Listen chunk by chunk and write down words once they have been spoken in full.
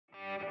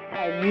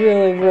I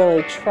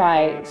really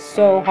try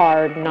so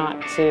hard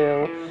not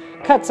to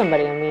cut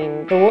somebody. I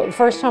mean, the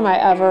first time I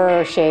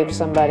ever shaved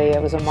somebody,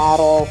 it was a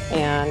model,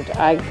 and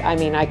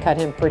I cut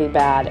him pretty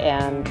bad,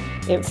 and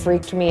it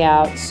freaked me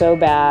out so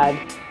bad.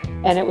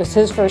 And it was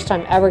his first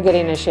time ever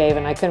getting a shave,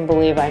 and I couldn't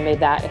believe I made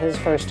that his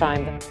first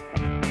time.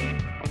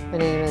 My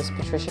name is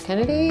Patricia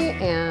Kennedy,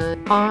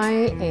 and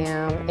I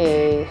am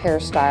a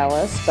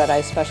hairstylist, but I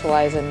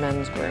specialize in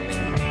men's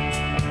grooming.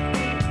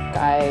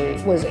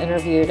 I was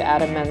interviewed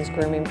at a men's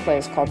grooming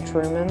place called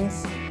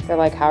Truman's. They're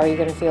like, how are you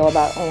going to feel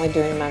about only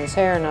doing men's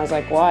hair? And I was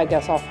like, well, I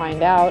guess I'll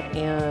find out,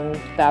 and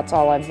that's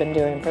all I've been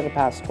doing for the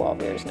past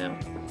 12 years now.